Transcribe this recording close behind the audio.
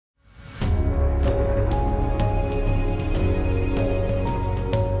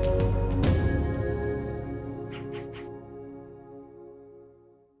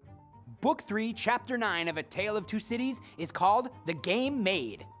Book 3, Chapter 9 of A Tale of Two Cities is called The Game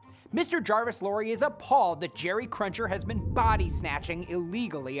Made. Mr. Jarvis Lorry is appalled that Jerry Cruncher has been body snatching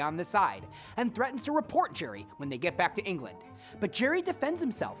illegally on the side and threatens to report Jerry when they get back to England. But Jerry defends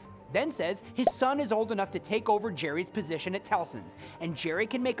himself, then says his son is old enough to take over Jerry's position at Tellson's, and Jerry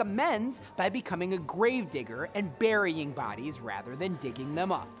can make amends by becoming a gravedigger and burying bodies rather than digging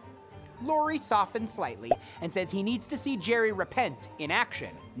them up. Lorry softens slightly and says he needs to see Jerry repent in action,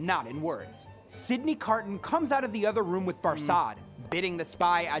 not in words. Sidney Carton comes out of the other room with Barsad, bidding the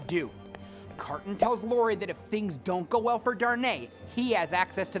spy adieu. Carton tells Lorry that if things don't go well for Darnay, he has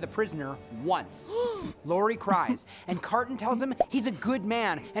access to the prisoner once. Lorry cries, and Carton tells him he's a good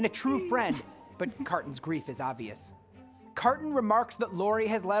man and a true friend, but Carton's grief is obvious. Carton remarks that Lorry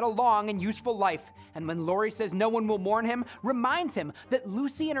has led a long and useful life, and when Lorry says no one will mourn him, reminds him that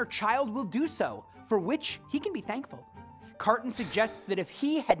Lucy and her child will do so, for which he can be thankful. Carton suggests that if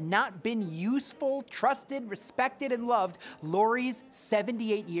he had not been useful, trusted, respected, and loved, Lorry's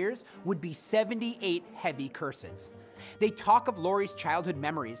 78 years would be 78 heavy curses. They talk of Lorry's childhood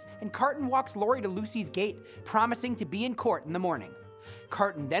memories, and Carton walks Lorry to Lucy's gate, promising to be in court in the morning.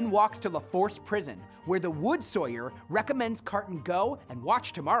 Carton then walks to La Force prison, where the wood sawyer recommends Carton go and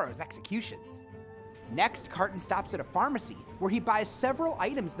watch tomorrow's executions. Next, Carton stops at a pharmacy, where he buys several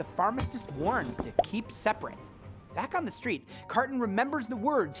items the pharmacist warns to keep separate. Back on the street, Carton remembers the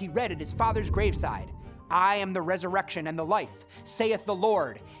words he read at his father's graveside. I am the resurrection and the life, saith the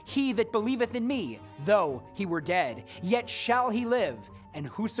Lord. He that believeth in me, though he were dead, yet shall he live, and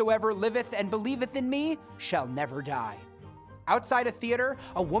whosoever liveth and believeth in me shall never die. Outside a theater,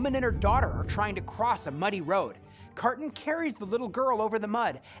 a woman and her daughter are trying to cross a muddy road. Carton carries the little girl over the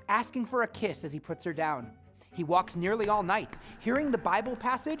mud, asking for a kiss as he puts her down. He walks nearly all night, hearing the Bible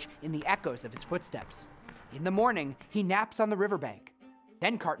passage in the echoes of his footsteps. In the morning, he naps on the riverbank.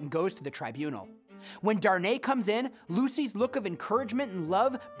 Then Carton goes to the tribunal. When Darnay comes in, Lucy's look of encouragement and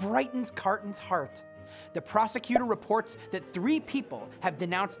love brightens Carton's heart. The prosecutor reports that 3 people have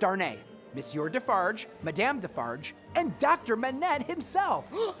denounced Darnay: Monsieur Defarge, Madame Defarge, and Dr. Manette himself.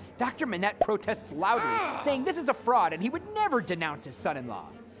 Dr. Manette protests loudly, saying this is a fraud and he would never denounce his son-in-law.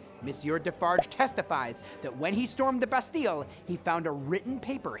 Monsieur Defarge testifies that when he stormed the Bastille, he found a written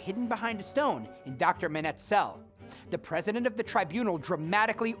paper hidden behind a stone in Dr. Manette's cell. The president of the tribunal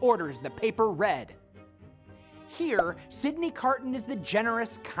dramatically orders the paper read. Here, Sidney Carton is the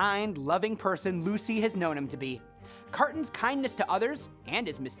generous, kind, loving person Lucy has known him to be. Carton's kindness to others, and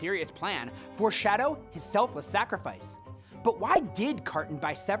his mysterious plan, foreshadow his selfless sacrifice. But why did Carton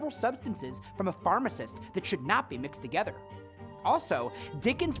buy several substances from a pharmacist that should not be mixed together? Also,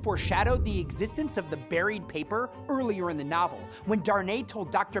 Dickens foreshadowed the existence of the buried paper earlier in the novel, when Darnay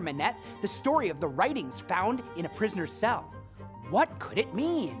told Dr. Manette the story of the writings found in a prisoner's cell. What could it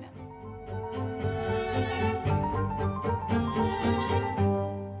mean?